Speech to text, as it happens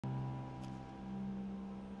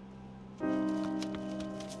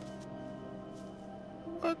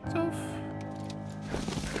What the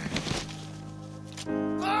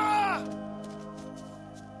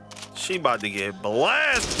She about to get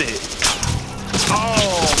blasted.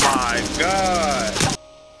 Oh my God.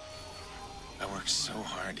 I worked so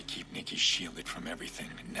hard to keep Nikki shielded from everything,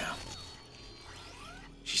 and now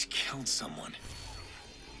she's killed someone.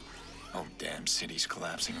 Oh, damn city's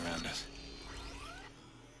collapsing around us.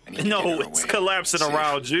 No, it's collapsing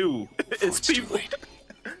around you. It's people.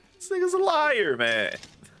 This nigga's a liar, man.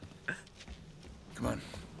 Come on.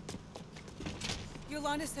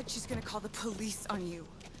 Yolanda said she's gonna call the police on you.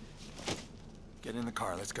 Get in the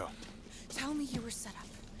car, let's go. Tell me you were set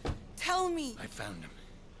up. Tell me. I found him.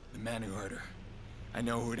 The man who hurt her. I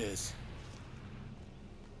know who it is.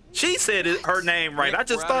 She said her name right. I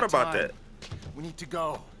just thought about that. We need to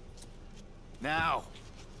go. Now.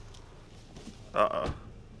 Uh-oh.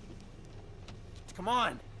 Come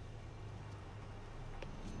on.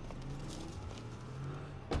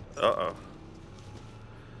 Uh-oh.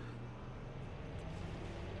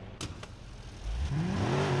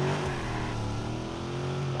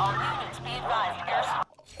 All units be advised, airspace.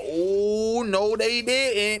 Oh, no, they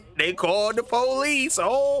didn't. They called the police.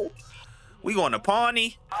 Oh, we going to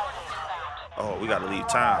Pawnee? Oh, we got to leave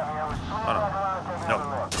town. Hold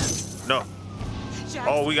on. No. Jack,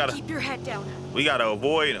 Oh, we got to keep your head down. We got to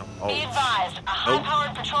avoid him. Oh. Be advised, a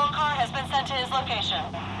high-powered patrol car has been sent to his location.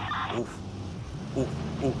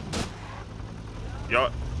 Ooh.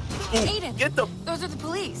 Y'all. Aiden, Get the. those are the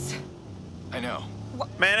police. I know.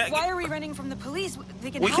 Man, why are we running from the police?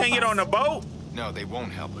 They can we help can't get us. on the boat. No, they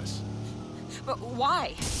won't help us. But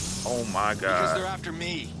why? Oh my Because God. they're after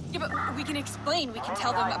me. Yeah, but we can explain. We can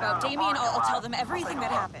tell them about Damien. I'll tell them everything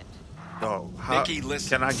that happened. Oh, Nikki,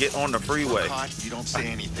 listen. Can I get on the freeway? Caught, you don't say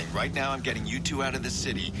anything. Right now, I'm getting you two out of the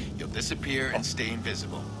city. You'll disappear and stay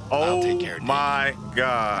invisible. I'll take care of you. Oh my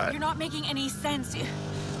God. You're not making any sense.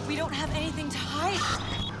 We don't have anything to hide.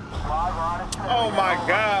 Oh my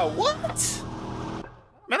God. What?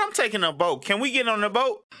 Man, I'm taking a boat. Can we get on the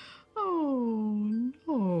boat? Oh,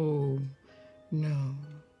 no. No.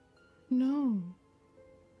 No.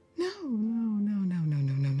 No, no, no, no, no, no,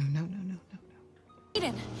 no, no, no, no, no, no.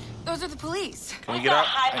 Aiden, those are the police. Can we get out? A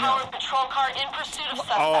high-powered patrol car in pursuit of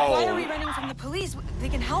suspects. Oh. Why are we running from the police? They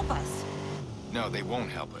can help us. No, they won't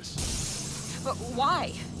help us. But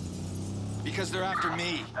why? Because they're after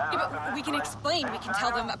me. Yeah, but we can explain. We can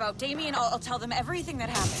tell them about Damien. I'll tell them everything that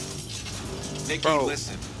happened. Nikki, Bro.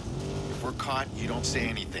 listen. If we're caught, you don't say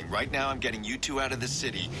anything. Right now, I'm getting you two out of the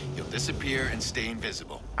city. You'll disappear and stay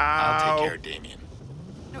invisible. I'll take care of Damien.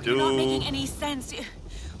 No, you're not making any sense.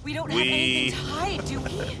 We don't have anything to hide, do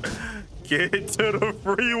we? Get to the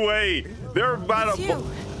freeway. They're about to.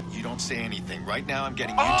 You don't say anything. Right now, I'm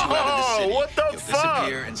getting you two out of the city. What the You'll fuck?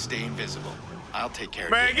 disappear and stay invisible. I'll take care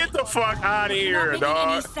of Man, Damien. get the fuck out of You're here, not making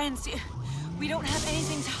any dog. sense. We don't have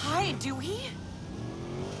anything to hide, do we?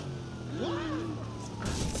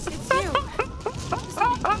 It's you.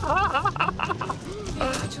 You're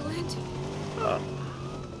a vigilante.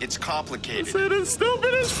 It's complicated. This is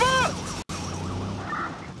stupid as fuck.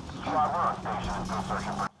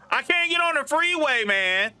 I can't get on the freeway,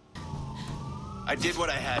 man. I did what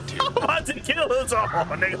I had to. I'm about to kill us all,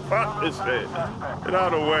 nigga. Fuck this shit. Get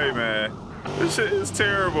out of the way, man. This shit is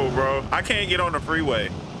terrible, bro. I can't get on the freeway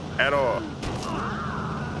at all.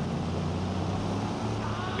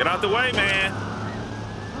 Get out the way, man.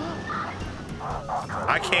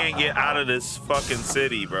 I can't get out of this fucking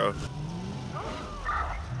city, bro.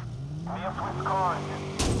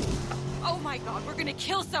 Oh my God, we're gonna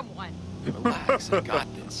kill someone. Relax, I got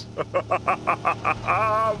this.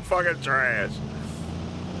 I'm fucking trash.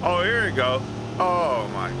 Oh, here we go. Oh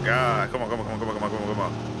my God. Come on. Come on.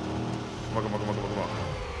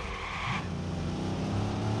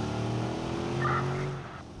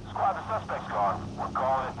 Squad, the suspect's gone. We're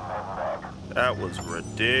calling it back. That was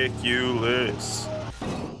ridiculous.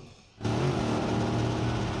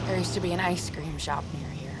 There used to be an ice cream shop near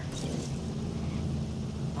here.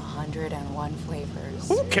 101 flavors.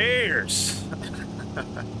 Who cares?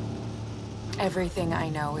 Everything I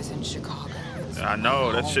know is in Chicago. I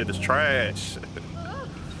know, that shit is trash.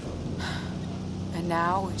 And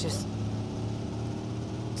now we just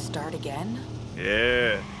start again?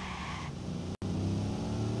 Yeah.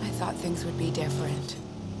 I thought things would be different.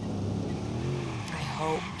 I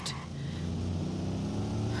hoped.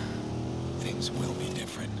 Things will be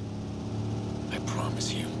different. I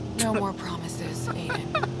promise you. No more promises,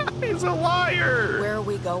 Aiden. He's a liar. Where are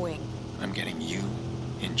we going? I'm getting you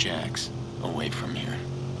and Jax away from here.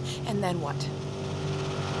 And then what?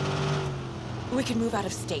 We can move out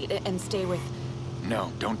of state and stay with...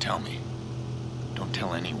 No, don't tell me. Don't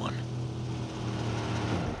tell anyone.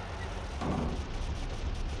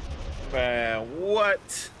 Man,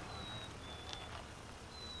 what?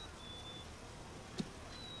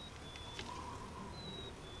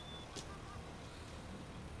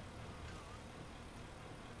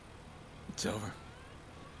 It's over.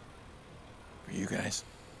 For you guys.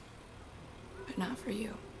 But not for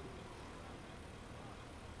you.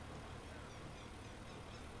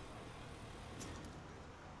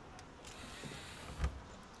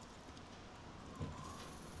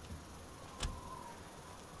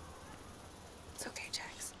 It's okay,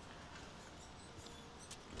 Jax.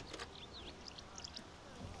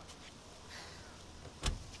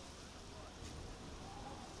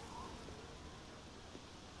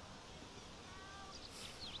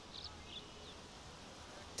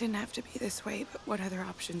 Didn't have to be this way, but what other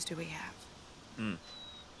options do we have?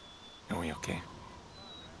 Are we okay?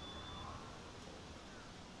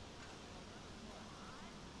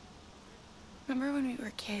 Remember when we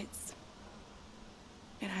were kids?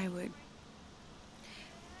 And I would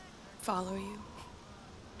follow you,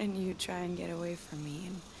 and you'd try and get away from me,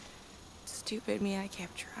 and stupid me, I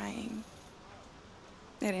kept trying.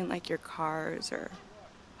 I didn't like your cars or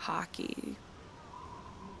hockey,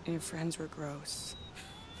 and your friends were gross.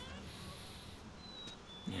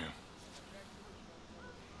 Yeah.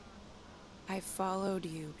 I followed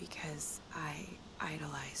you because I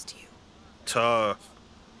idolized you, Tough.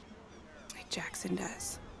 like Jackson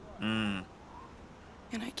does. Mm.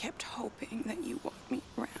 And I kept hoping that you walked me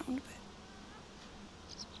around,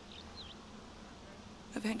 but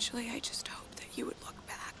eventually I just hoped that you would look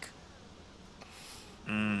back.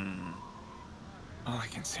 Mm. All I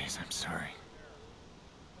can say is I'm sorry.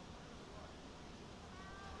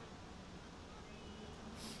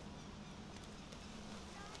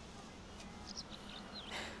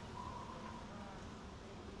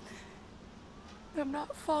 I'm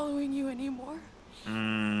not following you anymore.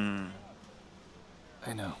 Mm.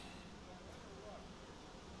 I know.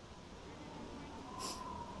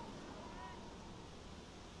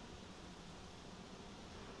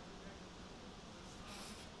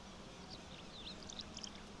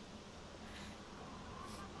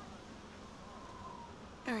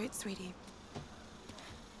 All right, sweetie.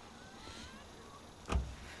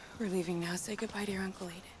 We're leaving now. Say goodbye to your Uncle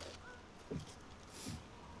Aiden.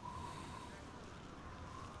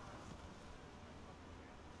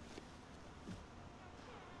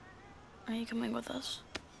 Are you coming with us?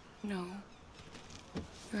 No.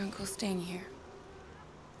 Your uncle's staying here.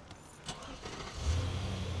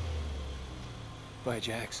 Bye,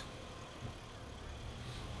 Jax.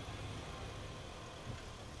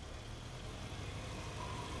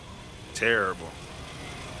 Terrible.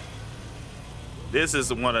 This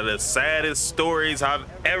is one of the saddest stories I've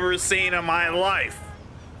ever seen in my life.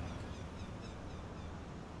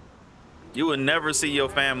 You will never see your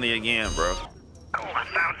family again, bro. Oh, I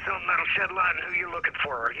found something that'll shed light on who you're looking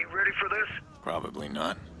for. Are you ready for this? Probably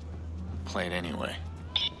not. Play it anyway.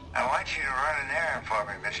 I want you to run an errand for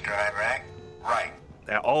me, Mr. Iraq. Right.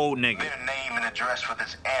 That old nigga. Get a name and address for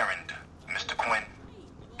this errand, Mr. Quinn.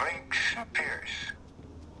 Brinks Pierce.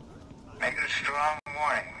 Make it a strong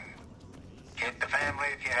warning. Get the family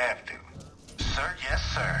if you have to. Sir, yes,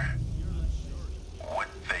 sir. What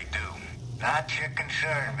they do? Not your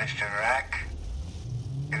concern, Mr. Iraq.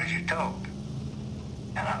 Do as you're told.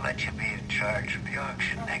 And I'll let you be in charge of the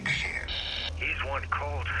auction next year. He's one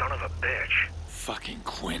cold son of a bitch. Fucking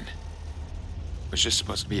Quinn. It was just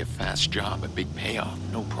supposed to be a fast job, a big payoff,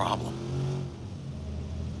 no problem.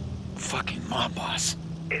 Fucking mob boss.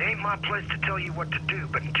 It ain't my place to tell you what to do,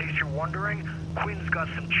 but in case you're wondering, Quinn's got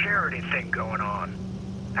some charity thing going on.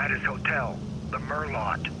 At his hotel, the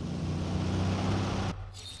Merlot.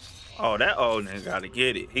 Oh, that old nigga gotta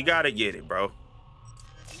get it. He gotta get it, bro.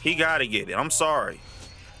 He gotta get it. I'm sorry.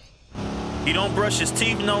 He don't brush his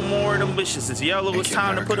teeth no more. Them bitches is yellow. It's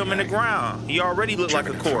time to put him in the ground. He already looked like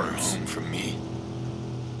a corpse. From me.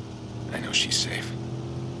 I know she's safe.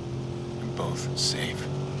 We're both safe.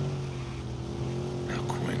 Now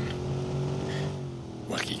Quinn.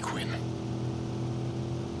 Lucky Quinn.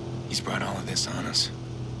 He's brought all of this on us.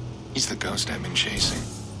 He's the ghost I've been chasing.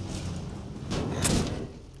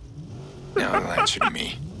 Now it'll answer to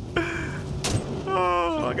me.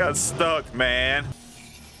 Oh, I got stuck, man.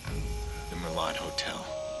 The Merlot Hotel.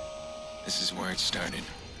 This is where it started.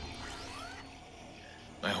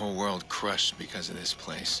 My whole world crushed because of this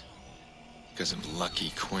place. Because of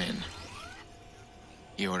Lucky Quinn.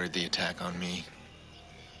 He ordered the attack on me.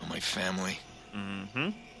 On my family. Mm-hmm.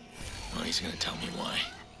 Well, he's gonna tell me why.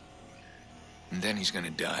 And then he's gonna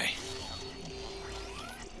die.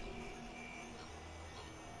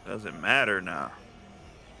 Doesn't matter now.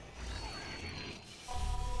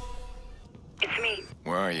 It's me.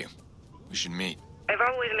 Where are you? We should meet. I've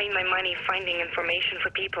always made my money finding information for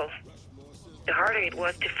people. The harder it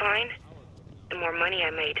was to find, the more money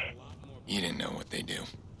I made. You didn't know what they do.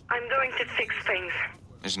 I'm going to fix things.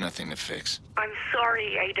 There's nothing to fix. I'm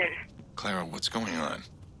sorry, Aiden. Clara, what's going on?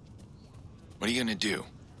 What are you gonna do?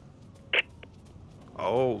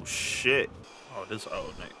 Oh shit. Oh, this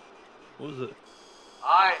old nigga. What was it?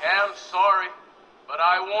 I am sorry, but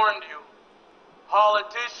I warned you.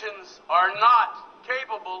 Politicians are not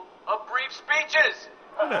capable of brief speeches.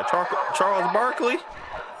 Who's that? Charles Barkley?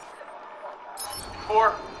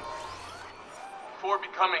 Before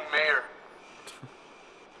becoming mayor,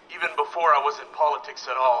 even before I was in politics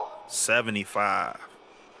at all. 75.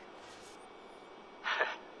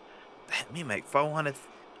 Damn, me make 400,000.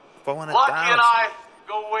 Lucky and I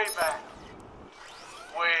go way back.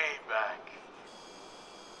 Way back.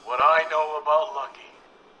 What I know about Lucky.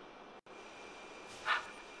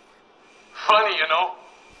 Funny, you know.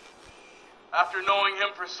 After knowing him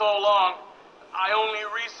for so long, I only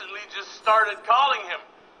recently just started calling him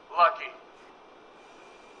Lucky.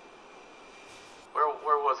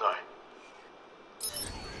 Where was I?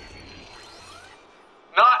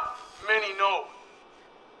 Not many know,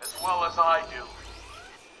 as well as I do,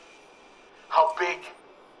 how big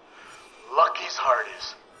Lucky's heart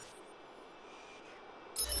is.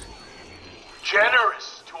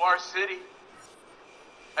 Generous to our city.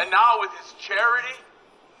 And now with his charity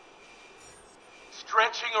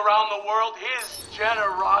stretching around the world, his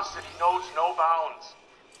generosity knows no bounds.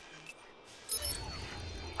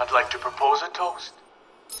 I'd like to propose a toast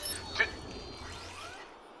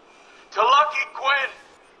to Lucky Quinn.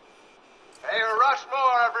 Hey,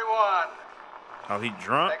 Rushmore, everyone. Oh, he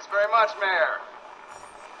drunk? Thanks very much, Mayor.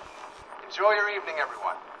 Enjoy your evening,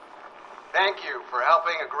 everyone. Thank you for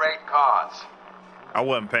helping a great cause. I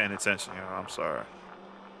wasn't paying attention, you know, I'm sorry.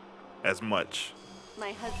 As much.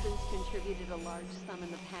 My husband's contributed a large sum in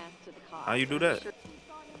the past to the cause. How you do that?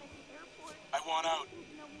 I want out.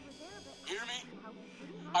 Hear me?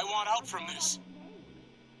 I want out from this.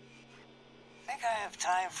 Think I have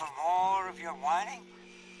time for more of your whining?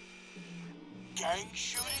 Gang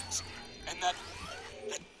shootings and that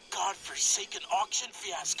godforsaken auction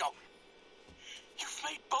fiasco. You've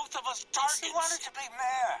made both of us targets. You wanted to be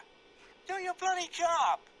mayor. Do your bloody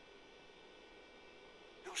job.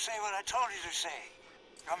 You say what I told you to say.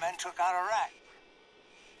 Your men took out a rat.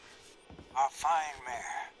 Our fine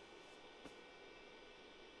mayor.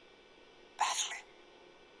 Battling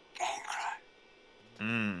gang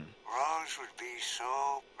crime. Rose would be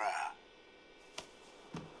so proud.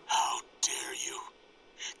 How dare you?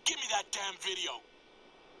 Give me that damn video.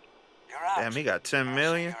 You're out. Damn, he got 10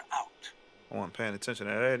 million? You're out. I wasn't paying attention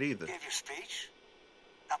to that either. Gave your speech.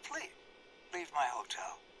 Now please, leave my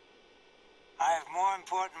hotel. I have more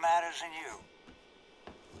important matters than you.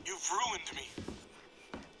 You've ruined me.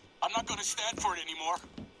 I'm not gonna stand for it anymore.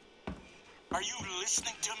 Are you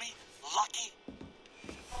listening to me, Lucky?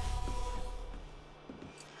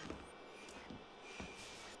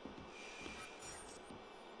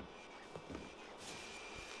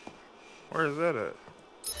 Where is that at?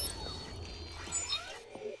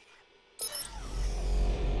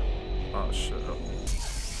 Oh, shit.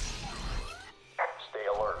 Stay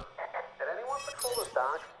alert. Did anyone patrol the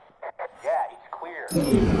docks? Yeah, it's clear.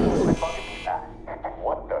 My bucket be back.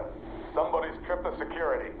 What the? Somebody's tripped the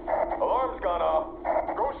security. Alarm's gone off.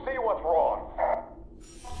 Go see what's wrong.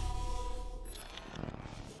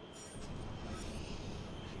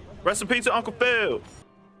 Rest in peace to Uncle Phil.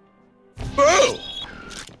 Boo!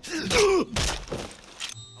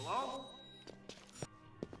 Hello?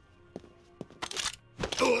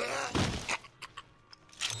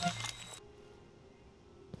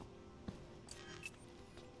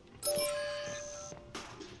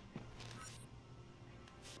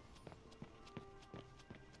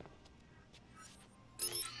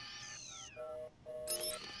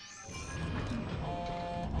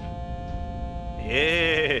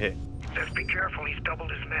 Yeah. Just be careful, he's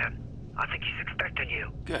doubled his men. I think he's expecting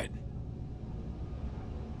you. Good.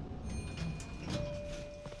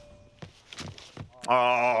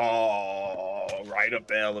 Oh, right up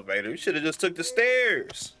the elevator. You should have just took the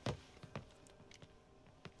stairs.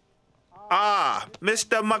 Ah,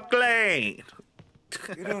 Mr. McLean.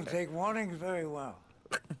 You don't take warnings very well.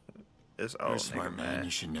 It's You're a old smart nigga, man.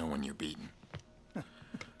 You should know when you're beaten.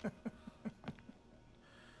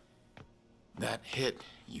 That hit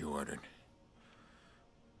you ordered.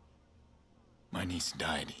 My niece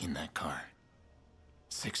died in that car.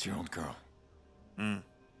 6-year-old girl.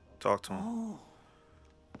 Talk to him. Oh.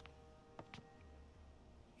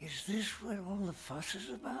 Is this what all the fuss is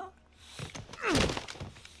about?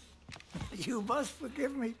 You must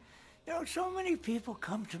forgive me. You know, so many people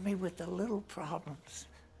come to me with the little problems.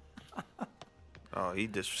 Oh, he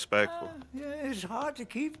disrespectful. Yeah, it's hard to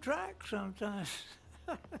keep track sometimes.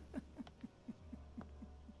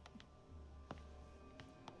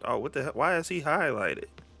 Oh, what the hell? Why is he highlighted?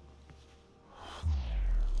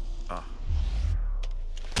 Oh.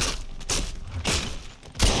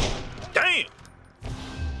 Damn!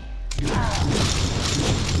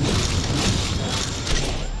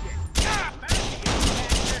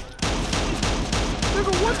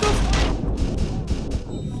 Nigga, what the?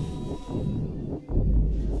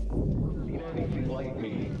 Seen anything like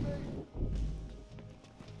me?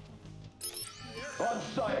 On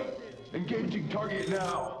sight. Engaging target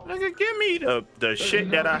now. Nigga, give me the shit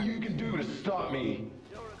that I. You can do to stop me.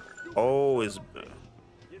 Oh, is.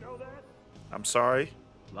 I'm sorry.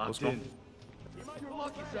 What's going on?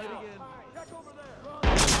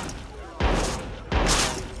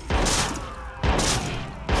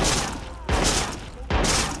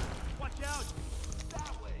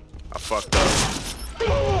 I fucked up.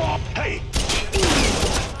 Hey!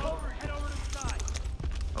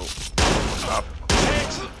 Oh, stop.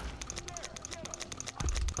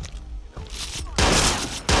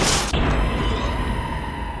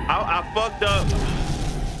 I fucked up.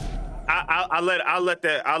 I'll let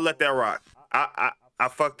that rock. I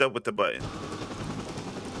fucked up with the button.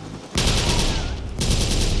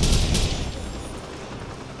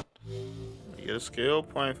 You get a skill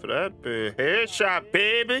point for that, big headshot,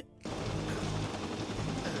 baby.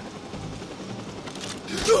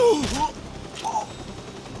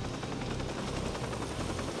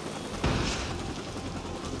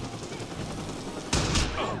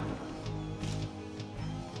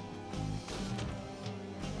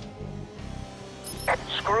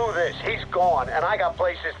 Screw this, he's gone, and I got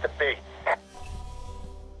places to be.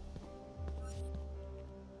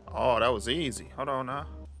 Oh, that was easy. Hold on now.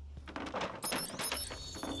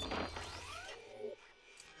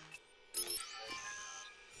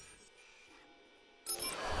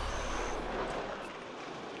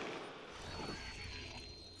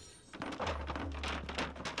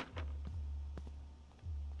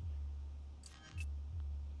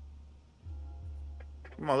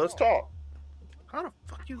 Come on, let's talk. How the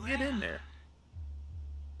fuck you get in there?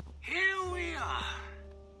 Here we are.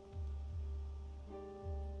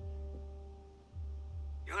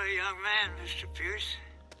 You're a young man, Mr. Pearce.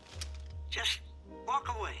 Just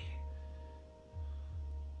walk away.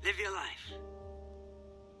 Live your life.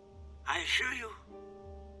 I assure you,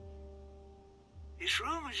 this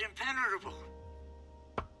room is impenetrable.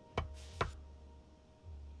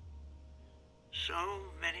 So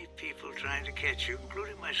many people trying to catch you,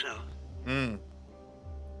 including myself. Hmm.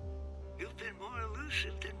 You've been more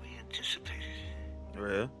elusive than we anticipated.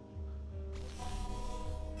 Real?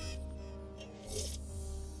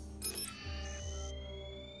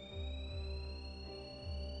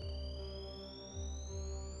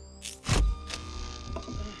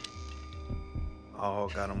 Oh,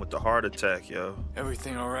 got him with the heart attack, yo.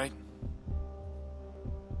 Everything all right?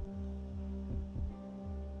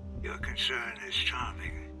 Your concern is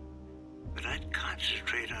charming, but I'd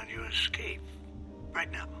concentrate on your escape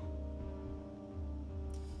right now.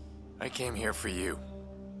 I came here for you.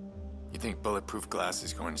 You think bulletproof glass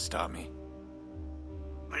is going to stop me?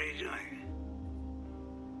 What are you doing?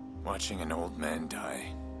 Watching an old man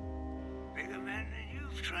die. Bigger man than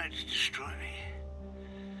you've tried to destroy me.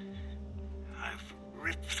 I've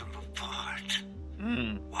ripped them apart.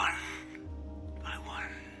 Hmm. One by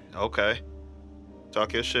one. Okay.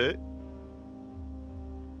 Talk your shit.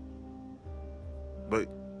 But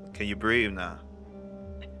can you breathe now?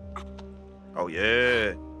 Oh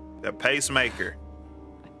yeah. That pacemaker.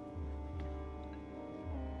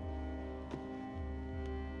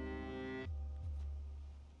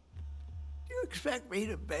 You expect me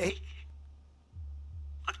to beg?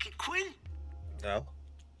 Lucky Quinn? No.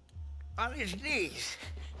 On his knees.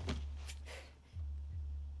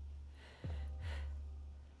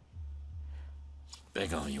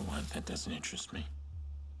 Beg all you want, that doesn't interest me.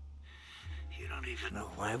 You don't even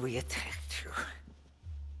know why we attacked you.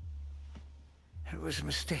 It was a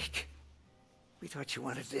mistake. We thought you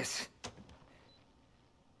wanted this.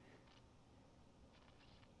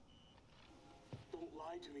 Don't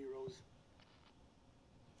lie to me, Rose.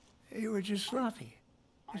 You were just sloppy.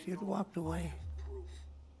 If you'd walked away,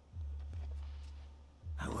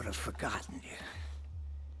 I would have forgotten you.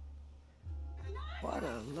 What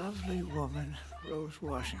a lovely woman, Rose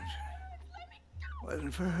Washington.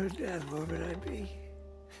 Wasn't for her death, where would I be?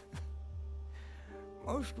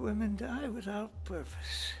 Most women die without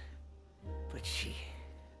purpose. But she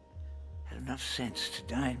had enough sense to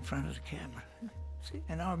die in front of the camera. See,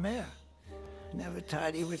 and our mayor never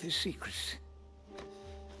tidy with his secrets.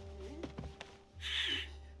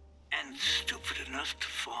 And stupid enough to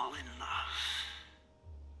fall in love.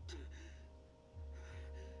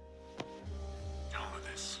 All of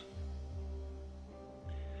this.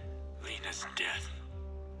 Lena's death.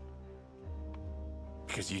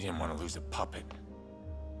 Because you didn't want to lose a puppet.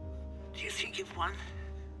 Do you think if one?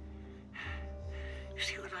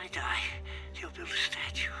 If you and I die, they'll build a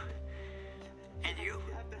statue. And you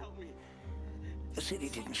have to help me. The city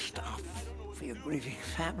didn't stop for your grieving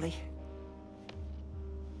family.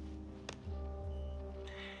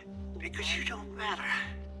 Because you don't matter.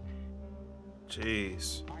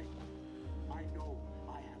 Jeez. I know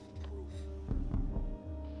I have proof.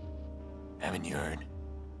 Haven't you heard?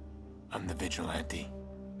 I'm the vigilante.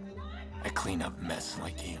 I clean up mess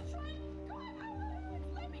like you.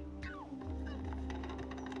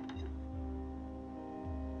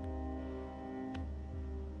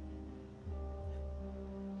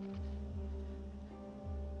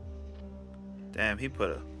 Damn, he put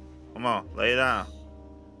a... Come on, lay down.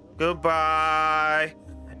 Goodbye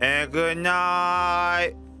and good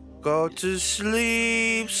night. Go to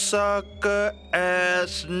sleep, sucker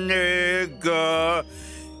ass nigga.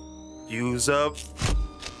 Use up.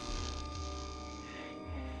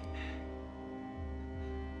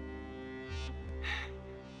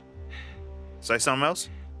 Say something else?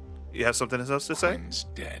 You have something else to say? Quinn's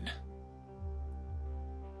dead.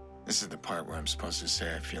 This is the part where I'm supposed to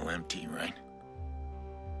say I feel empty, right?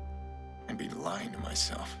 I'd be lying to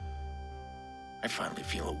myself. I finally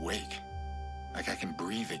feel awake. Like I can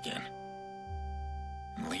breathe again.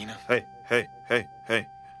 And Lena? Hey.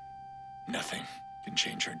 Nothing can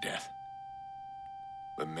change her death.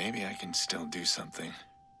 But maybe I can still do something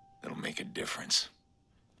that'll make a difference.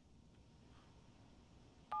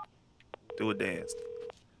 Do a dance.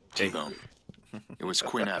 T-Bone. It was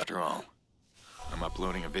Quinn after all. I'm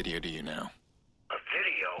uploading a video to you now. A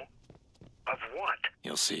video? Of what?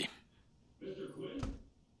 You'll see. Mr. Quinn?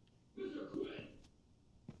 Mr. Quinn?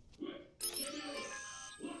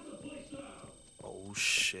 Lock the place down. Oh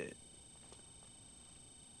shit.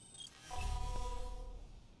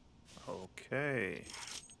 Okay.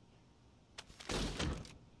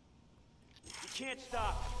 You can't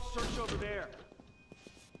stop. Search over there.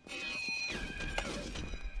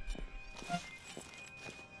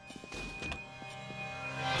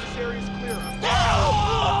 This area's clear.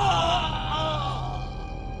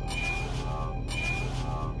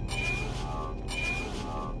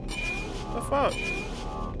 The fuck?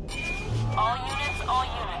 All units.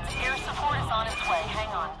 Air support is on its way. Hang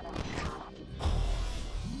on.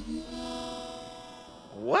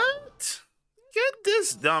 What? Get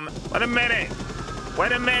this dumb. Wait a minute.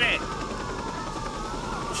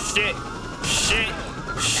 Shit.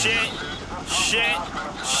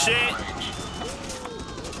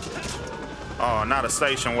 Oh, not a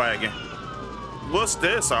station wagon. What's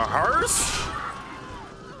this? A hearse?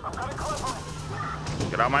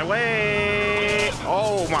 Get out my way.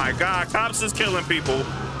 Oh my God. Cops is killing people.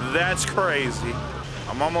 That's crazy.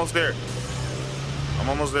 I'm almost there.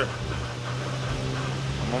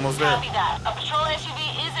 Copy that. A patrol SUV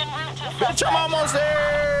is en route to suspect. Bitch, I'm almost there.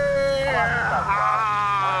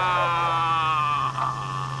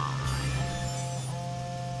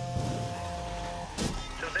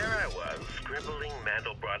 So there I was, scribbling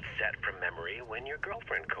Mandelbrot set from memory when your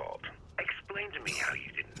girlfriend called. Explain to me how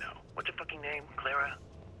you didn't know. What's her fucking name? Clara?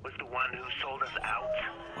 Was the one who sold us out?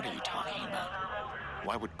 What are you talking about?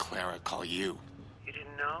 Why would Clara call you? You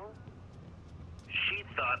didn't know? She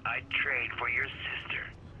thought I'd trade for your sister.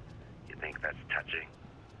 You think that's touching?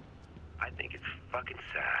 I think it's fucking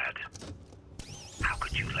sad. How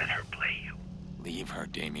could you let her play you? Leave her,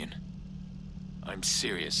 Damien. I'm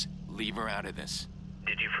serious. Leave her out of this.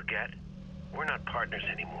 Did you forget? We're not partners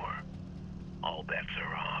anymore. All bets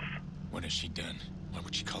are off. What has she done? Why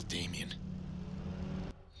would she call Damien?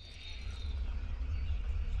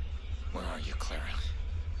 Where are you, Clara?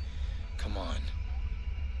 Come on.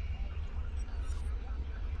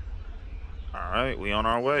 All right, we on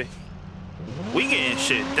our way. We getting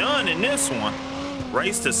shit done in this one.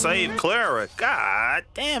 Race to save Clara. God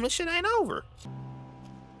damn, this shit ain't over.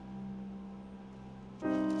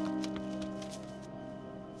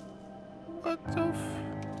 What the f...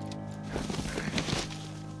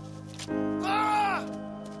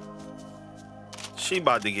 She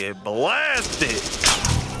about to get blasted.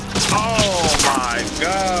 Oh my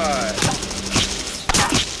God.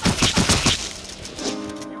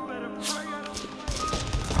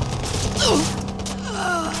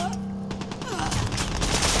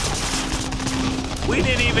 We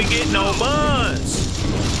didn't even get no buns.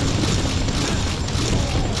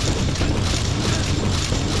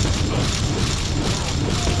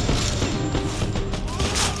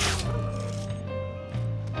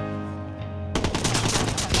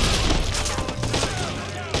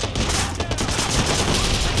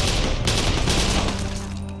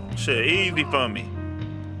 Shit easy for me.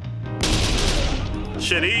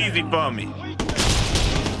 Shit easy for me.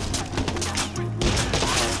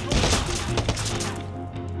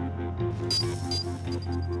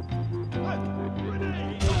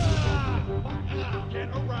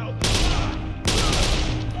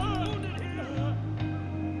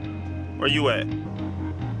 Where you at?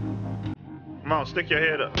 Come on, stick your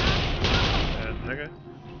head up. Ass nigga.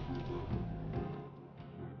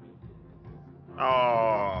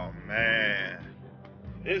 Oh man.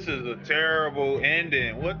 This is a terrible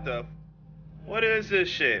ending. What is this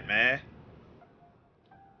shit, man?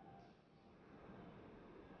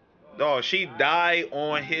 Oh, she died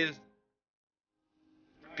on his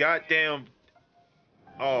goddamn.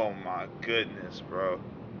 Oh my goodness, bro.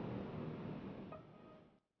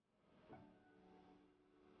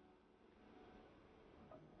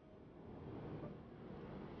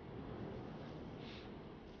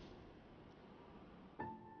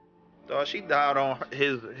 Dog, she died on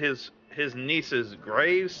his niece's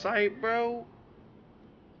grave site, bro.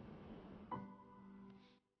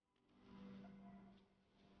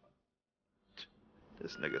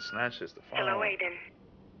 This nigga snatches the phone. Hello, Aiden.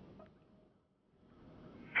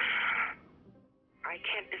 I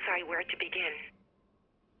can't decide where to begin.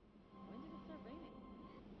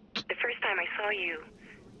 The first time I saw you,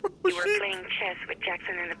 you were playing chess with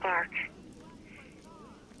Jackson in the park.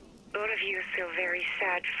 Both of you feel very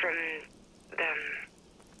sad from the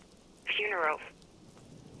funeral.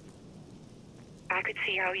 I could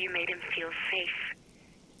see how you made him feel safe.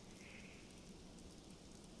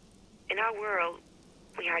 In our world,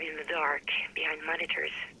 we hide in the dark, behind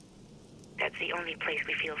monitors. That's the only place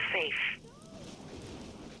we feel safe.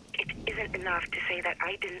 It isn't enough to say that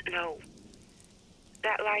I didn't know.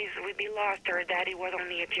 That lives would be lost or that it was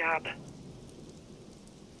only a job.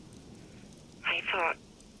 I thought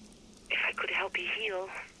if I could help you heal,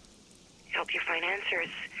 help you find answers,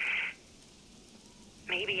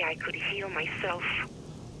 maybe I could heal myself.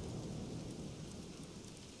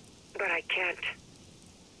 But I can't.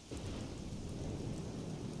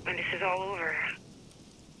 When this is all over,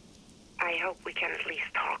 I hope we can at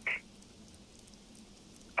least talk.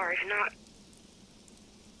 Or if not,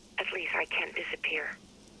 at least I can't disappear.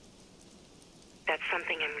 That's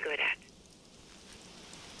something I'm good at.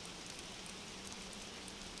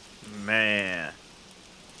 Man.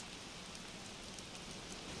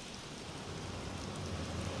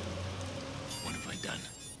 What have I done?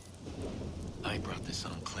 I brought this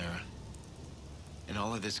on Clara. And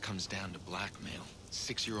all of this comes down to blackmail.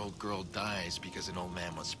 6-year-old girl dies because an old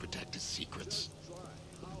man wants to protect his secrets.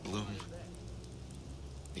 Bloom.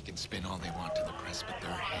 They can spin all they want to the press, but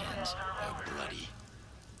their hands are bloody.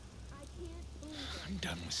 I'm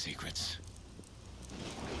done with secrets.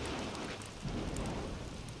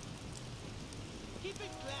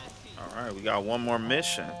 All right, we got one more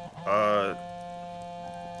mission to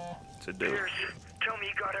do. Pearce, tell me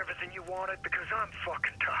you got everything you wanted because I'm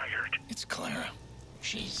fucking tired. It's Clara.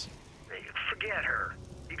 She's... Hey, forget her.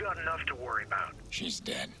 You got enough to worry about. She's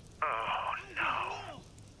dead. Oh, no.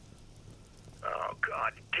 Oh,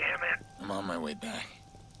 god damn it. I'm on my way back.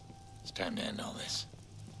 It's time to end all this.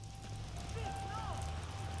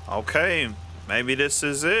 Okay, maybe this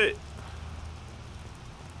is it.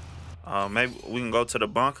 Maybe we can go to the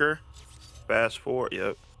bunker. Fast forward.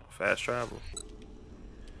 Yep, fast travel.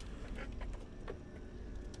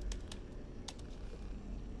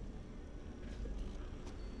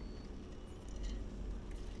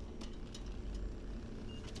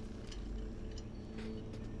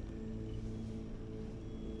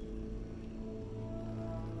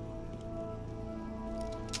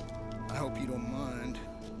 I hope you don't mind.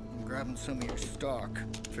 I'm grabbing some of your stock.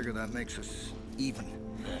 Figure that makes us even.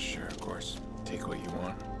 Yeah, sure, of course. Take what you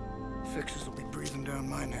want. Fixers will be breathing down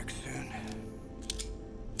my neck soon.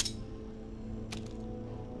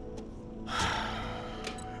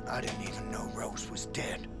 I didn't even know Rose was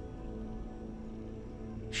dead.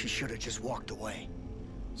 She should have just walked away.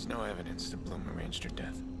 There's no evidence that Bloom arranged her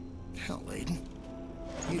death. Hell, Aiden.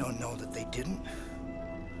 You don't know that they didn't.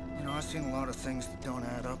 You know, I've seen a lot of things that don't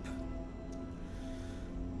add up.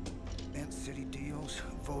 Ant City deals,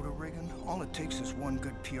 voter rigging. All it takes is one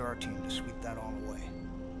good PR team to sweep that all away.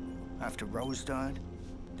 After Rose died,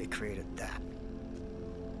 they created that.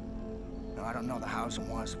 Now, I don't know the hows and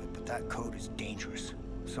whys of it, but that code is dangerous.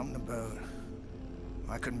 Something about...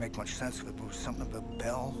 I couldn't make much sense of it, but it was something about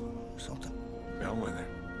Bell or something. Bellwether.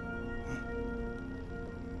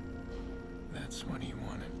 That's what he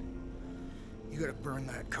wanted. You gotta burn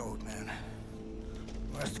that code, man.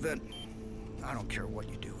 The rest of it, I don't care what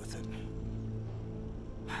you do with it.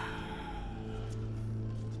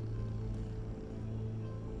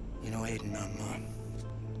 You know, Aiden,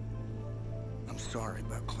 I'm sorry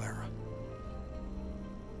about Clara.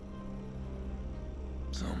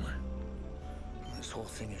 So am I. This whole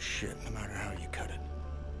thing is shit, no matter how you cut it.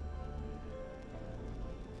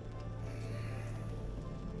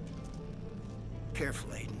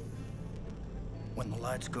 Careful, Aiden. When the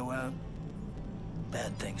lights go out,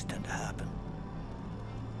 bad things tend to happen.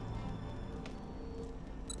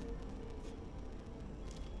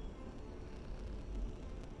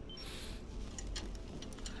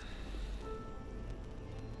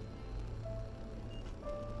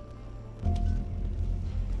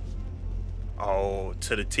 Oh,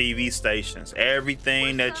 to the TV stations.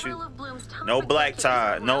 Everything that you... No black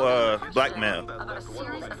tie. No, blackmail.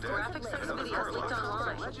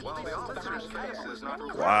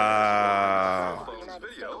 Wow.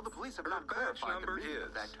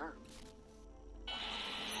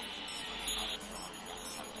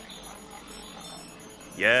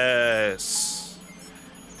 Yes.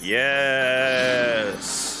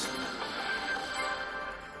 Yes.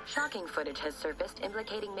 Shocking footage has surfaced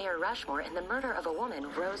implicating Mayor Rushmore in the murder of a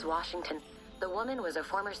woman, Rose Washington. The woman was a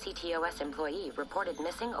former CTOS employee reported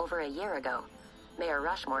missing over a year ago. Mayor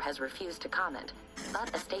Rushmore has refused to comment,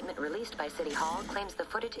 but a statement released by City Hall claims the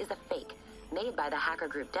footage is a fake, made by the hacker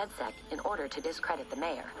group DedSec in order to discredit the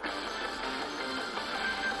mayor.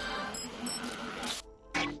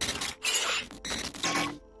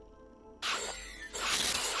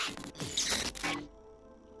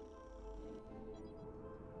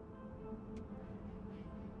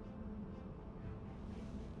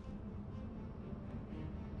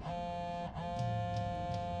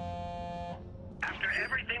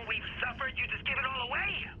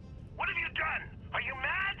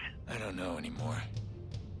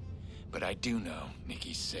 I do know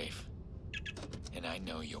Nikki's safe. And I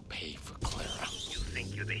know you'll pay for Clara. You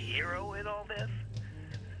think you're the hero in all this?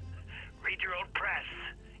 Read your own press.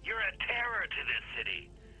 You're a terror to this city.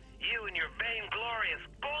 You and your vainglorious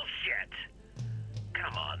bullshit.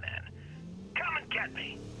 Come on, then. Come and get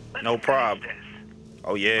me. Let's no problem.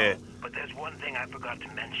 Oh, yeah. Oh, but there's one thing I forgot to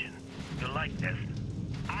mention. You'll like this.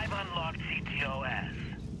 I've unlocked CTOS.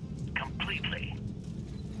 Completely.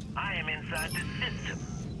 I am inside the system.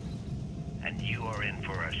 And you are in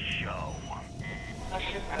for a show.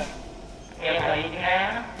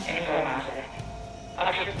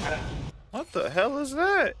 What the hell is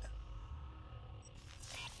that?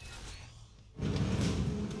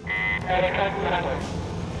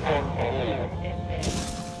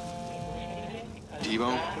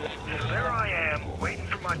 T-Bone? There I am, waiting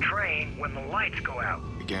for my train when the lights go out.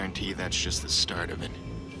 I guarantee that's just the start of it.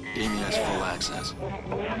 Damien has full access. Oh,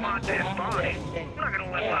 my dad's fine. I'm not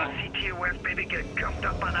gonna let my CTOS baby get jumped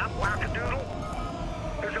up on that wackadoodle.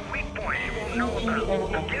 There's a weak point you won't know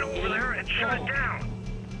about. Get over there and shut it down.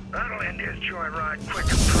 That'll end his joyride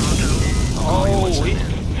quick and pronto. Oh,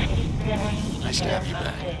 nice to have you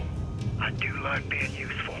back. I do like being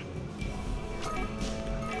useful.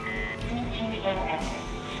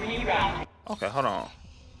 Okay, hold on.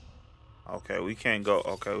 Okay, we can't go.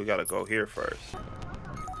 Okay, we gotta go here first.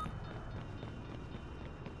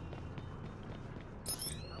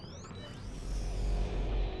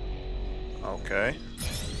 Okay.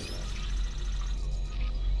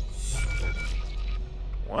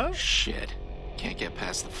 What? Shit. Can't get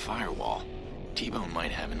past the firewall. T-Bone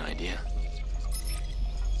might have an idea.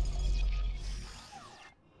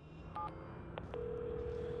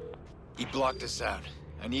 He blocked us out.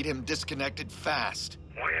 I need him disconnected fast.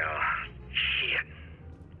 Well, shit.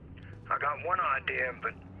 I got one idea,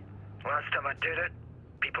 but last time I did it,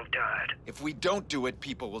 people died. If we don't do it,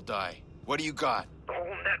 people will die. What do you got? The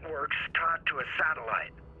whole network's tied to a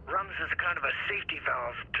satellite. Runs as a kind of a safety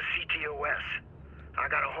valve to CTOS. I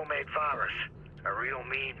got a homemade virus. A real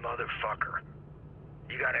mean motherfucker.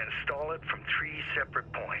 You gotta install it from 3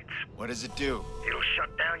 separate points. What does it do? It'll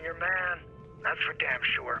shut down your man. That's for damn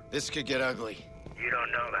sure. This could get ugly. You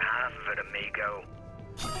don't know the half of it, amigo.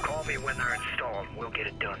 Call me when they're installed. We'll get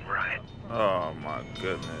it done right. Oh my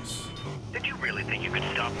goodness. Did you really think you could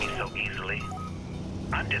stop me so easily?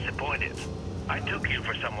 I'm disappointed. I took you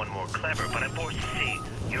for someone more clever, but I'm forced to see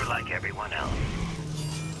you're like everyone else.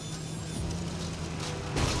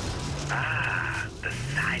 Ah, the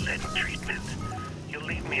silent treatment. You'll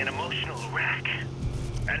leave me an emotional wreck.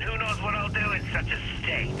 And who knows what I'll do in such a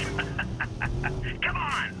state. Come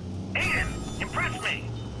on! Aiden, impress me!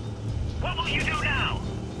 What will you do now?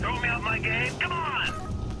 Throw me out my game? Come on!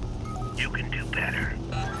 You can do better.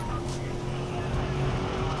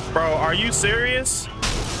 Bro, are you serious?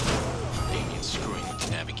 Damien's screwing with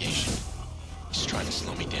the navigation. He's trying to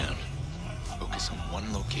slow me down. Focus on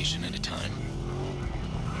one location at a time.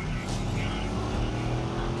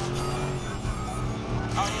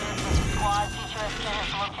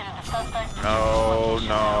 No,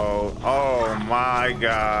 no. Oh my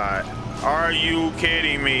God. Are you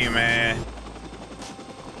kidding me, man?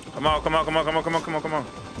 Come on, come on, come on, come on, come on, come on, come on.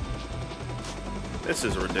 This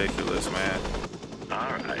is ridiculous, man. All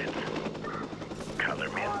right. Color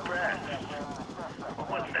me impressed.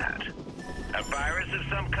 What's that? A virus of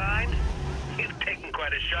some kind? You've taken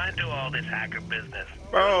quite a shine to all this hacker business.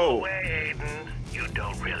 Bro. No way, Aiden. You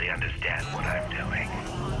don't really understand what I'm doing.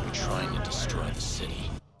 I'm trying to destroy the city.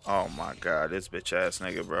 Oh my God, this bitch ass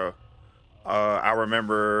nigga, bro. I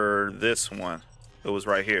remember this one. It was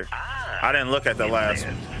right here. I didn't look at the last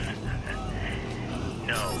one.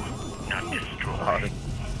 No, not destroy.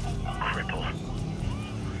 Cripple.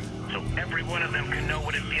 So every one of them can know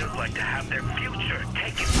what it feels like to have their future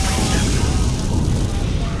taken from them.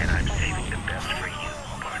 And I'm saving the best for you,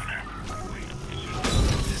 partner.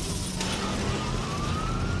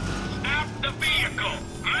 Stop the vehicle!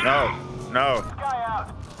 No, no.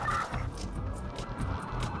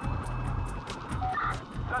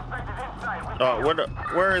 Oh,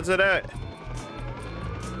 where is it at?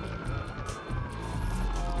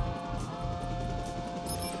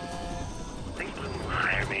 Think Blue will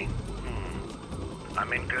hire me?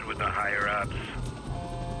 I'm in good with the higher-ups.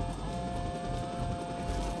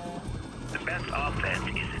 The best offense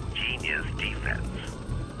is a genius defense.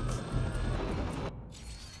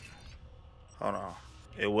 Hold on.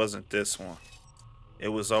 It wasn't this one. It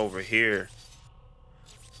was over here.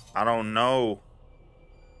 I don't know.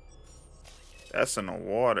 That's in the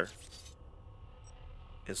water.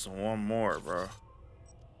 It's one more, bro. I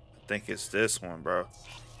think it's this one, bro.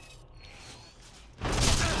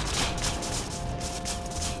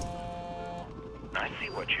 I see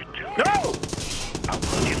what you're doing. No! I'll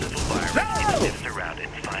put your little virus it sniffs around and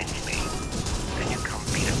finds me. Then you come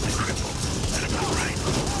beat up the cripple. That about right?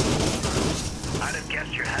 I'd have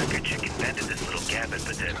guessed your hacker chick invented this little gambit,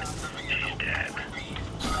 but then she's dead.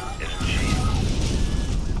 Isn't she?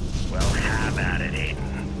 Well, have at it,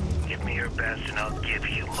 Aiden. Give me your best and I'll give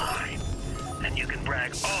you mine. And you can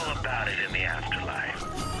brag all about it in the afterlife.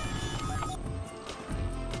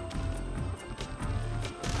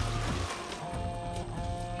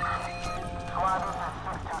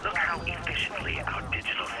 Look how efficiently our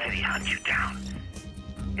digital city hunts you down.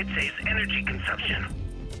 It saves energy consumption.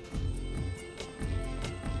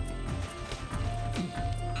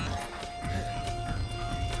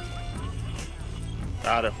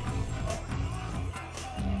 Got him.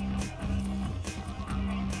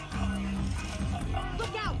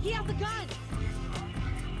 Look out! He has a gun!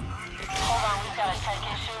 Hold on, we've got a tech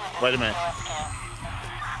issue. Wait a minute.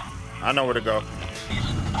 I know where to go.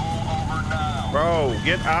 Bro,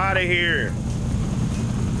 get out of here.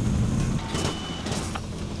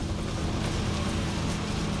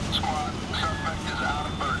 Squad, suspect is out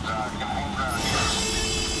of Birdseye. Hold ground here.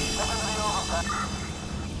 Listen to the overpass.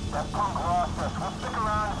 That punk lost us. We'll stick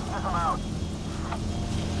around and sniff him out.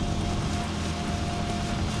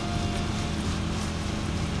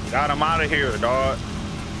 Got him out of here, dog.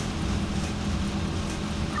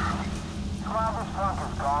 Squad, this trunk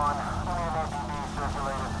is gone. Only an APB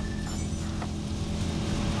circulated.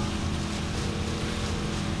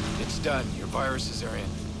 It's done. Your viruses are in.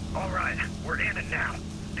 All right, we're in it now.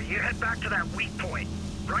 You head back to that weak point,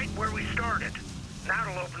 right where we started. Now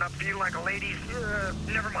it'll open up for you like a lady's...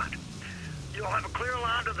 never mind. You'll have a clear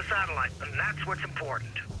line to the satellite, and that's what's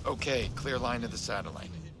important. Okay, clear line to the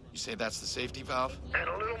satellite. You say that's the safety valve? And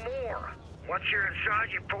a little more. Once you're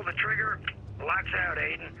inside, you pull the trigger, lights out,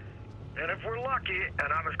 Aiden. And if we're lucky,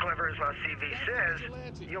 and I'm as clever as my CV says,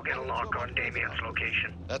 you'll get a lock on Damien's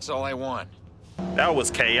location. That's all I want. That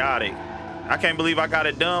was chaotic. I can't believe I got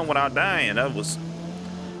it done without dying. That was...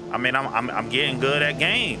 I mean, I'm getting good at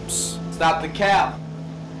games. Stop the cap.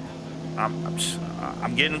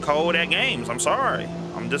 I'm getting cold at games. I'm sorry.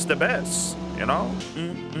 I'm just the best, you know?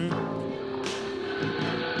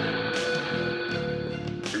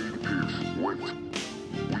 Aiden Pearce, wait.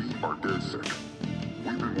 We are dead set.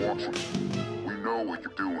 We've been watching. We know what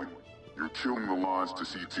you're doing. You're killing the lines to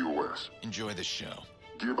CTOS. Enjoy the show.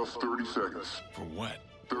 Give us 30 seconds. For what?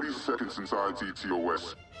 30 seconds inside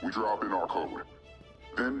CTOS, we drop in our code.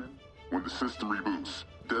 Then, when the system reboots,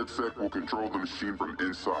 DedSec will control the machine from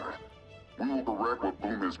inside. We will correct what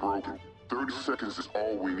Boom has broken. 30 seconds is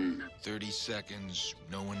all we need. 30 seconds,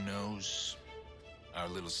 no one knows? Our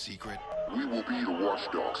little secret? We will be the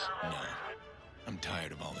watchdogs. No. I'm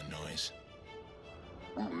tired of all the noise.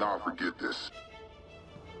 We will not forget this.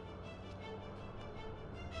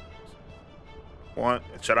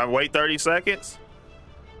 Should I wait 30 seconds?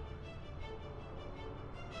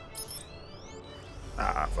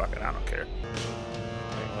 Fuck it, I don't care.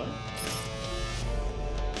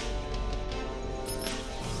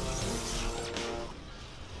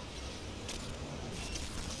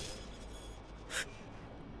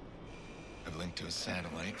 a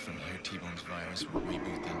satellite. From here, T-Bone's virus will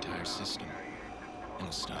reboot the entire system.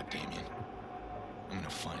 It'll stop Damien. I'm gonna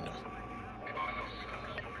find him.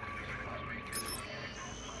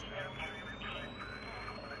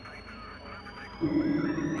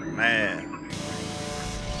 Man.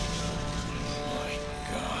 My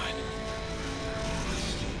God.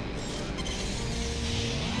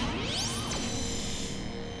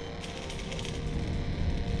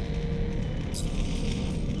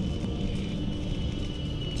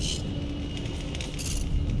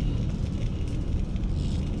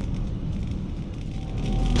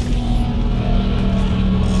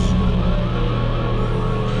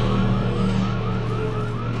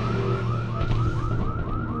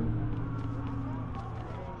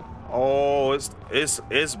 Oh,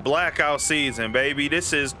 it's blackout season, baby.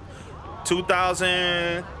 This is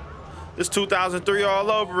 2003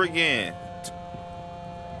 all over again.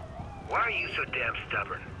 Why are you so damn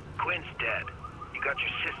stubborn? Quinn's dead. You got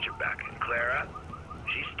your sister back, and Clara?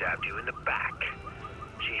 She stabbed you in the back.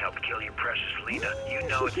 She helped kill your precious Lena. You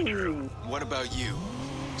know it's true. What about you?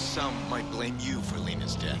 Some might blame you for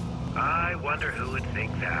Lena's death. I wonder who would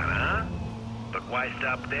think that, huh? But why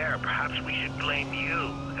stop there? Perhaps we should blame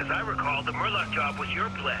you. As I recall, the Murloc job was your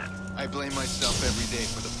plan. I blame myself every day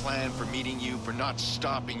for the plan, for meeting you, for not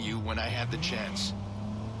stopping you when I had the chance.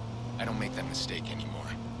 I don't make that mistake anymore.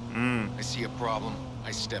 I see a problem,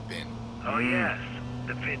 I step in. Oh yes,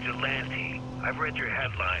 the vigilante. I've read your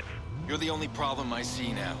headlines. You're the only problem I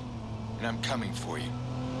see now, and I'm coming for you.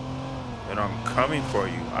 And I'm coming for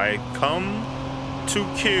you. I come to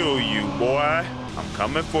kill you, boy. I'm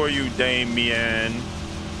coming for you, Damien.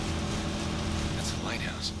 That's a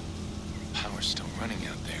lighthouse. Power's still running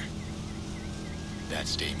out there.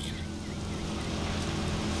 That's Damien.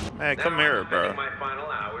 Man, come here, bro. My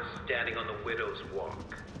final hours standing on the Widow's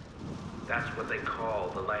Walk. That's what they call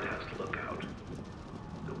the lighthouse lookout.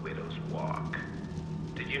 The Widow's Walk.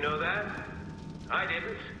 Did you know that? I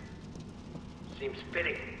didn't. Seems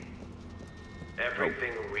fitting.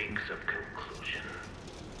 Everything reeks of conclusion.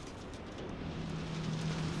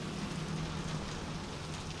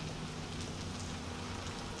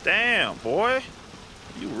 Damn, boy.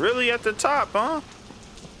 You really at the top, huh?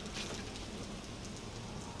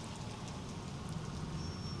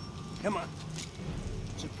 Come on.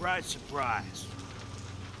 Surprise, surprise.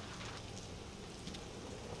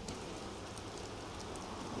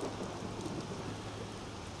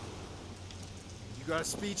 You got a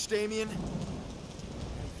speech, Damien?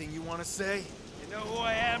 Anything you want to say? You know who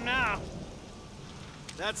I am now.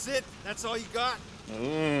 That's it? That's all you got?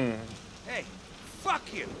 Hey,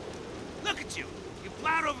 fuck you. Look at you. You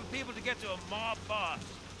plowed over people to get to a mob boss.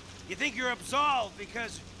 You think you're absolved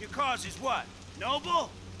because your cause is what? Noble?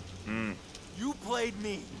 You played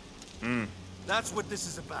me. That's what this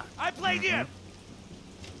is about. I played you.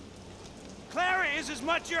 Clara is as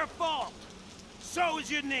much your fault. So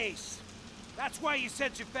is your niece. That's why you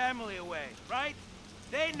sent your family away, right?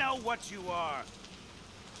 They know what you are.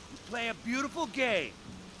 You play a beautiful game,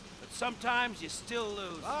 but sometimes you still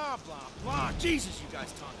lose. Blah, blah, blah. Jesus, you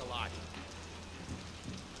guys talk a lot.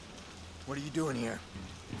 What are you doing here?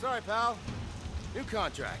 Sorry, pal. New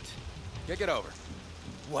contract. Kick it over.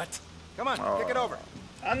 What? Come on, kick it over.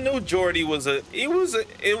 I knew Jordy was it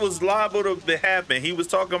was liable to happen. He was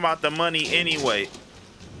talking about the money anyway.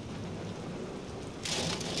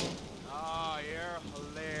 Oh, you're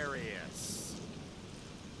hilarious.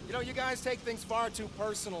 You know, you guys take things far too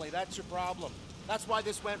personally. That's your problem. That's why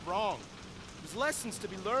this went wrong. There's lessons to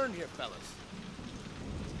be learned here, fellas.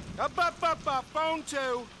 Up, phone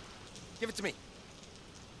 2. Give it to me.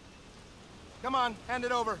 Come on, hand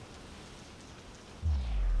it over.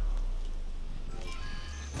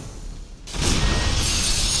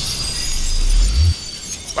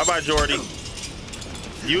 Bye-bye, Jordy.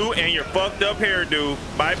 You and your fucked up hairdo.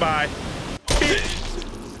 Bye-bye.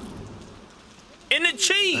 In the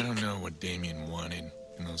cheek. I don't know what Damien wanted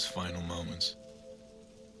in those final moments.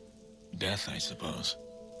 Death, I suppose.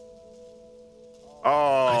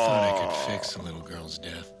 Oh. I thought I could fix the little girl's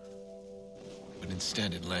death. But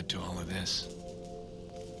instead it led to all of this.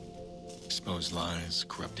 Exposed lies,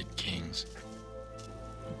 corrupted kings,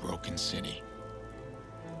 a broken city.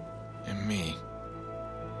 And me.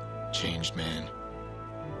 Changed man.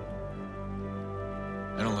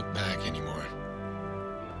 I don't look back anymore.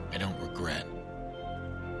 I don't regret.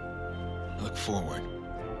 I look forward.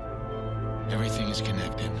 Everything is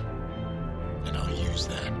connected. And I'll use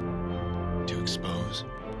that to expose,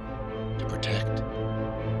 to protect,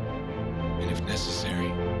 and if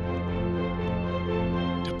necessary,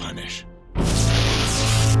 to punish.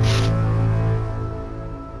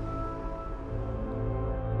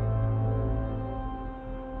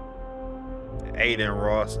 Aiden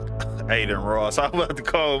Ross. Aiden Ross. I'm about to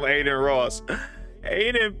call him Aiden Ross.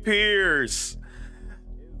 Aiden Pearce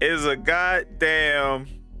is a goddamn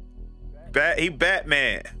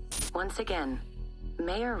Batman. Once again,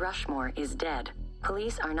 Mayor Rushmore is dead.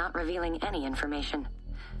 Police are not revealing any information.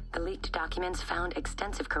 The leaked documents found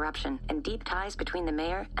extensive corruption and deep ties between the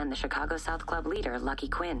mayor and the Chicago South Club leader, Lucky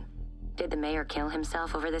Quinn. Did the mayor kill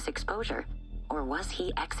himself over this exposure, or was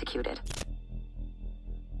he executed?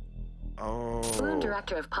 Bloom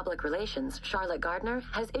Director of Public Relations, Charlotte Gardner,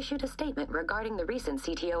 has issued a statement regarding the recent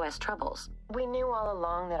CTOS troubles. We knew all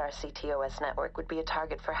along that our CTOS network would be a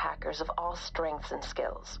target for hackers of all strengths and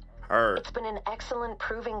skills. It's been an excellent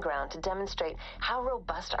proving ground to demonstrate how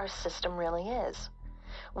robust our system really is.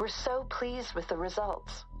 We're so pleased with the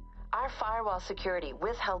results. Our firewall security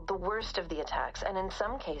withheld the worst of the attacks, and in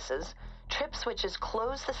some cases, trip switches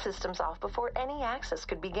closed the systems off before any access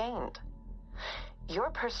could be gained.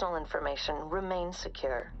 Your personal information remains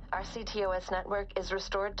secure. Our CTOS network is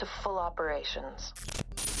restored to full operations.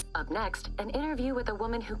 Up next, an interview with a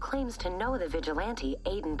woman who claims to know the vigilante,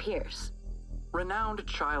 Aiden Pearce. Renowned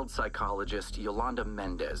child psychologist Yolanda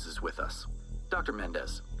Mendez is with us. Dr.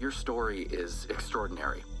 Mendez, your story is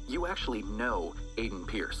extraordinary. You actually know Aiden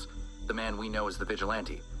Pearce, the man we know as the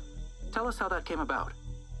vigilante. Tell us how that came about.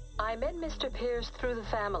 I met Mr. Pearce through the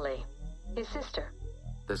family, his sister.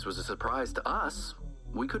 This was a surprise to us.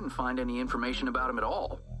 We couldn't find any information about him at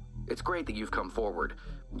all. It's great that you've come forward.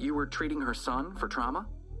 You were treating her son for trauma?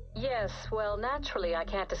 Yes, well, naturally I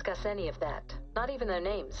can't discuss any of that. Not even their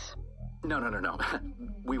names. No.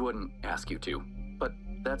 We wouldn't ask you to. But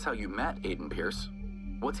that's how you met Aiden Pearce.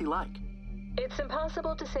 What's he like? It's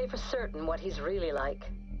impossible to say for certain what he's really like.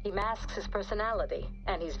 He masks his personality,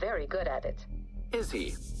 and he's very good at it. Is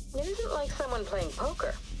he? It isn't like someone playing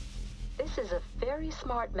poker. This is a very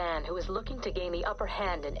smart man who is looking to gain the upper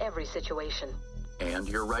hand in every situation. And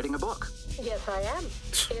you're writing a book. Yes, I am.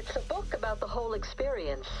 It's a book about the whole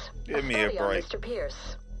experience. Give me a break. On Mr.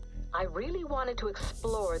 Pearce. I really wanted to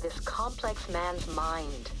explore this complex man's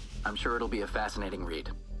mind. I'm sure it'll be a fascinating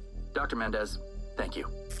read. Dr. Mendez, thank you.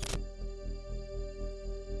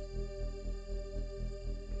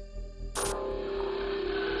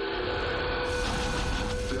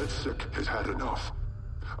 DedSec has had enough.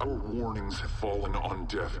 Our warnings have fallen on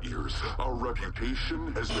deaf ears. Our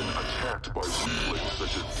reputation has been attacked by weaklings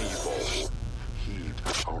such as these. Heed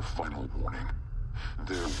our final warning.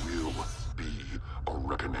 There will be a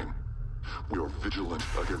reckoning. We are vigilant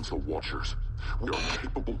against the Watchers. We are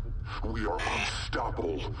capable. We are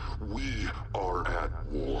unstoppable. We are at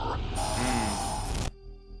war.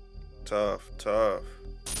 Tough.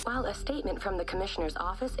 While a statement from the Commissioner's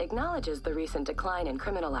office acknowledges the recent decline in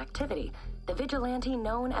criminal activity, the vigilante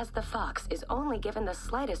known as the Fox is only given the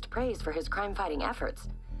slightest praise for his crime-fighting efforts.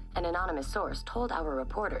 An anonymous source told our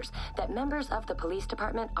reporters that members of the police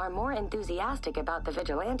department are more enthusiastic about the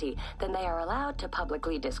vigilante than they are allowed to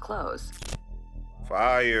publicly disclose.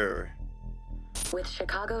 Fire. With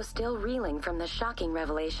Chicago still reeling from the shocking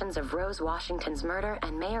revelations of Rose Washington's murder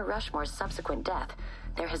and Mayor Rushmore's subsequent death,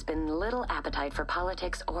 there has been little appetite for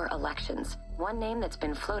politics or elections. One name that's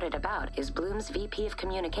been floated about is Bloom's VP of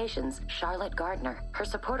Communications, Charlotte Gardner. Her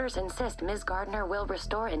supporters insist Ms. Gardner will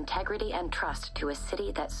restore integrity and trust to a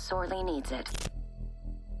city that sorely needs it.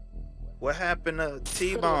 What happened to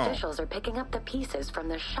T-Bone? City officials are picking up the pieces from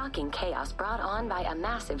the shocking chaos brought on by a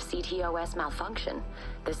massive CTOS malfunction.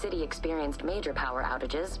 The city experienced major power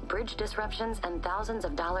outages, bridge disruptions, and thousands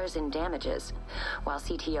of dollars in damages. While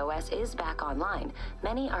CTOS is back online,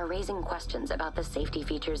 many are raising questions about the safety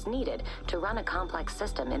features needed to run a complex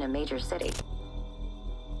system in a major city.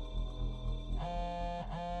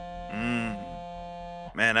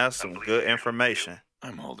 Man, that's some good information.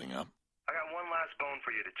 I'm holding up. I got one last bone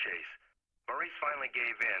for you to chase. Maurice finally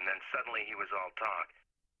gave in, then suddenly he was all talk.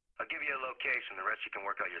 I'll give you a location, the rest you can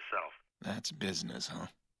work out yourself. That's business, huh?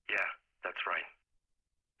 Yeah, that's right.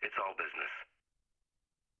 It's all business.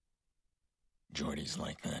 Jordy's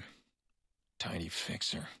like that. Tidy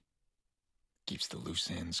fixer. Keeps the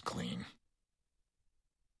loose ends clean.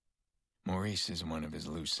 Maurice is one of his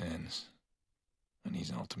loose ends, and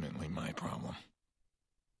he's ultimately my problem.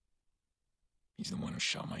 He's the one who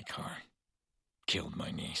shot my car, killed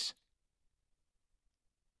my niece.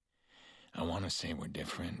 I want to say we're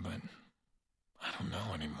different, but I don't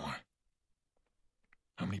know anymore.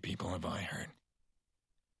 How many people have I hurt?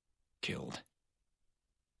 Killed?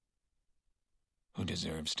 Who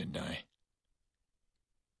deserves to die?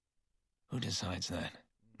 Who decides that?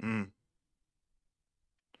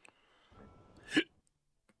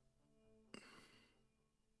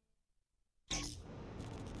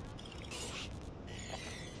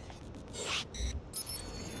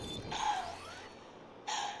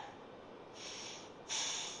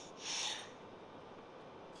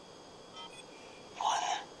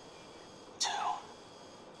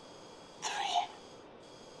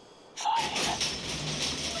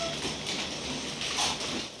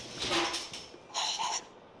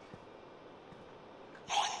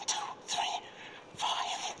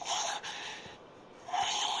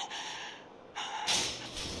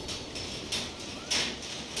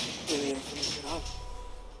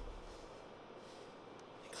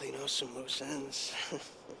 know, some loose ends.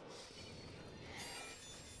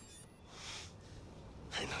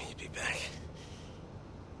 I know you'd be back.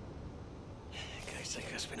 Guys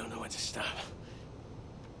like us, we don't know when to stop.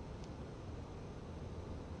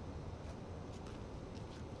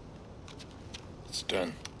 It's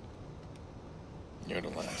done. You're the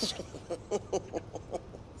last.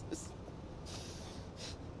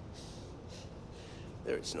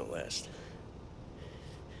 There is no last.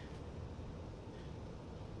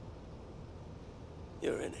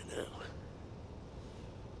 You're in it now.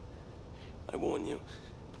 I warn you.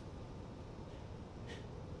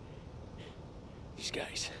 These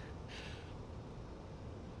guys,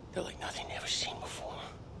 they're like nothing you've ever seen before.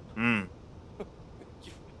 Hmm.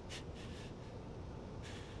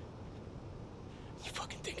 You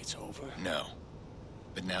fucking think it's over? No.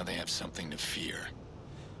 But now they have something to fear.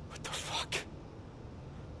 What the fuck?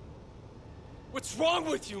 What's wrong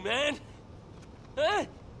with you, man? Huh?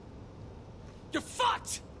 You're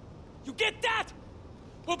fucked! You get that?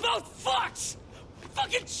 We're both fucked!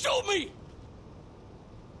 Fucking shoot me!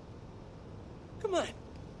 Come on.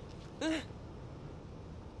 Huh?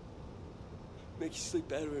 Make you sleep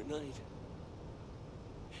better at night.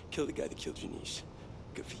 Kill the guy that killed your niece.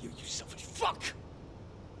 Good for you, you selfish fuck!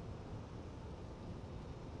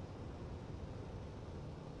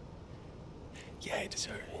 Yeah, I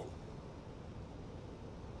deserve it.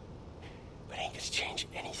 But I ain't gonna change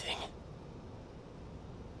anything.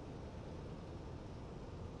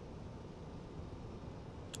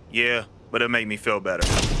 Yeah, but it made me feel better.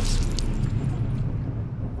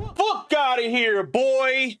 Fuck out of here,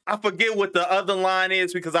 boy. I forget what the other line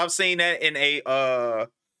is because I've seen that in a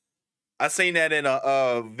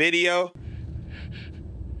video.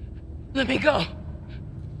 Let me go.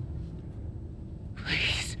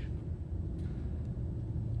 Please.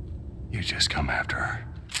 You just come after her.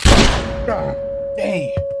 God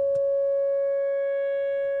dang.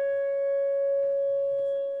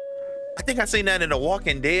 I think I seen that in The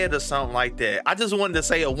Walking Dead or something like that. I just wanted to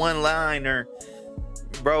say a one-liner,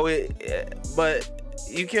 bro. But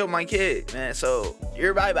you killed my kid, man. So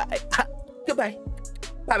you're bye-bye. Goodbye.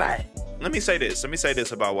 Bye-bye. Let me say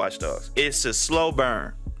this about Watch Dogs. It's a slow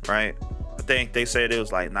burn, right? I think they said it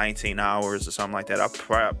was like 19 hours or something like that. I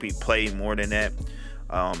probably played more than that.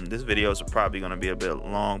 This video is probably going to be a bit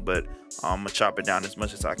long, but I'm going to chop it down as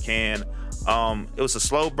much as I can. It was a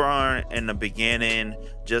slow burn in the beginning,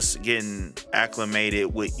 just getting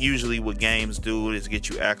acclimated with usually what games do is get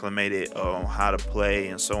you acclimated on how to play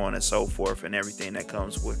and so on and so forth and everything that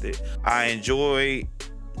comes with it. I enjoy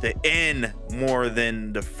the end more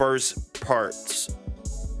than the first parts.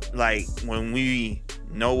 Like when we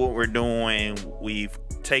know what we're doing, we've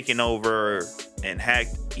taken over and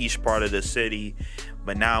hacked each part of the city.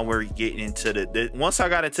 But now we're getting into once I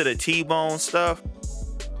got into the T-bone stuff,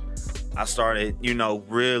 I started, you know,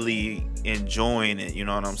 really enjoying it. You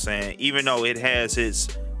know what I'm saying? Even though it has its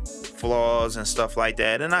flaws and stuff like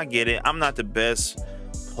that. And I get it. I'm not the best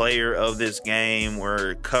player of this game.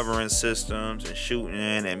 We're covering systems and shooting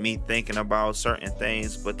and me thinking about certain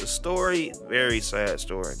things. But the story, very sad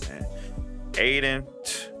story, man. Aiden,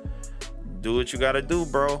 do what you got to do,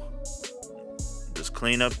 bro. Just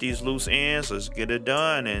clean up these loose ends. Let's get it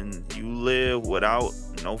done. And you live without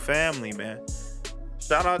no family, man.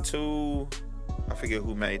 Shout out to, I forget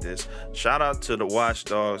who made this. Shout out to the Watch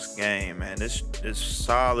Dogs game, man. This is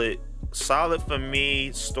solid for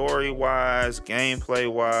me, story-wise,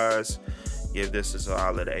 gameplay-wise. Give this a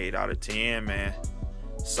solid 8 out of 10, man.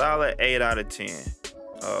 Solid 8 out of 10.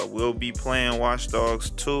 We'll be playing Watch Dogs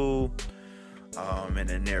 2 in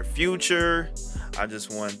the near future. I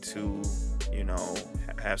just want to, you know,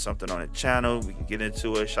 have something on the channel. We can get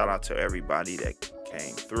into it. Shout out to everybody that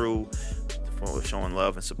came through for showing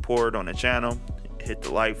love and support on the channel. Hit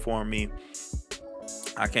the like for me.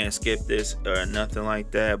 I can't skip this or nothing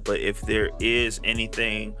like that, but if there is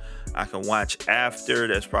anything I can watch after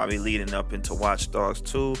that's probably leading up into Watch Dogs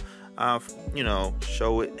 2, I'll, you know,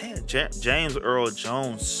 show it. Man, James Earl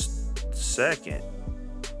Jones II.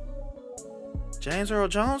 James Earl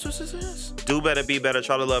Jones, what's his name? Do better, be better,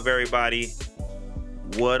 try to love everybody.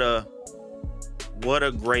 What a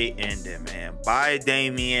great ending, man. Bye,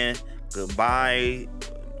 Damien. Goodbye,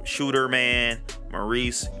 Shooter Man.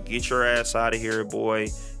 Maurice, get your ass out of here, boy.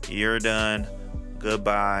 You're done.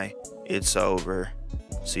 Goodbye. It's over.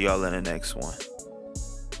 See y'all in the next one.